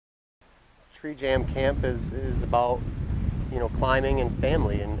Tree Jam Camp is about, you know, climbing and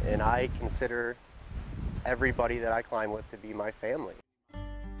family, and I consider everybody that I climb with to be my family.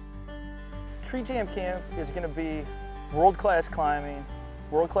 Tree Jam Camp is going to be world-class climbing,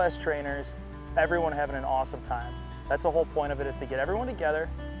 world-class trainers, everyone having an awesome time. That's the whole point of it, is to get everyone together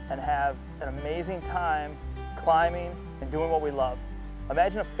and have an amazing time climbing and doing what we love.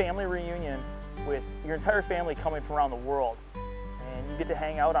 Imagine a family reunion with your entire family coming from around the world, and you get to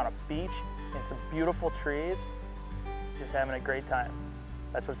hang out on a beach in some beautiful trees, just having a great time.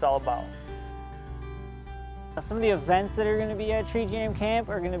 That's what it's all about. Some of the events that are going to be at Tree Jam Camp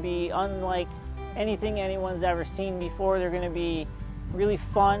are going to be unlike anything anyone's ever seen before. They're going to be really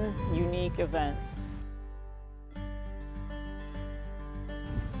fun, unique events.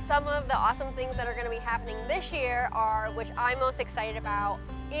 Some of the awesome things that are going to be happening this year are, which I'm most excited about,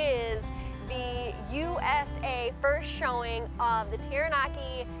 is the USA first showing of the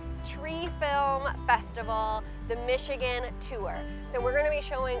Taranaki Tree Film Festival, the Michigan tour. So we're going to be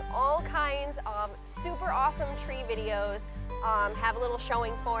showing all kinds of super awesome tree videos, have a little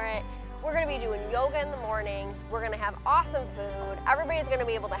showing for it. We're going to be doing yoga in the morning. We're going to have awesome food. Everybody's going to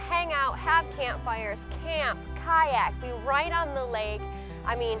be able to hang out, have campfires, camp, kayak, be right on the lake.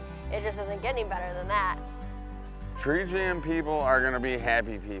 I mean, it just doesn't get any better than that. Tree Jam people are going to be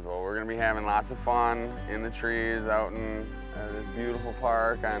happy people. We're going to be having lots of fun in the trees out in this beautiful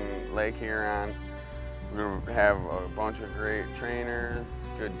park on Lake Huron. We're going to have a bunch of great trainers,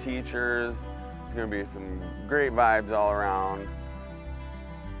 good teachers. It's going to be some great vibes all around.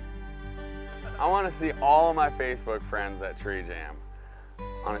 I want to see all of my Facebook friends at Tree Jam.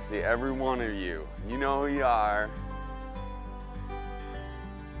 I want to see every one of you. You know who you are.